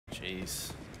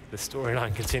Jeez. The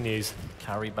storyline continues.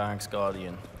 Carry bags,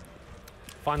 Guardian.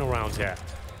 Final round here.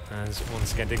 As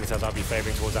once again, Dignitas will be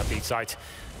favouring towards that beat site.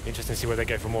 Interesting to see where they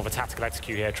go for more of a tactical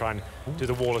execute here, try and do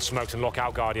the wall of smokes and lock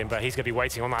out Guardian, but he's going to be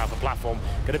waiting on that upper platform.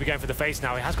 Going to be going for the face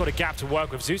now. He has got a gap to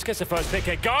work with. Zeus gets the first pick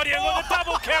here. Guardian with a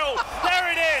double kill.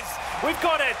 There it is. We've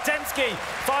got it. Tensky,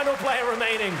 final player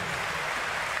remaining.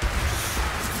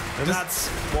 And that's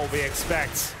what we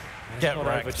expect. Get not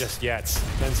wrecked. over just yet.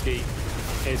 Tensky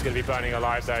is going to be burning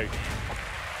alive though.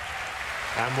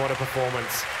 And what a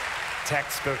performance.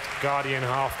 Textbook Guardian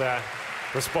half there,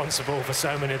 responsible for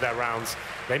so many of their rounds.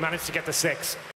 They managed to get the 6.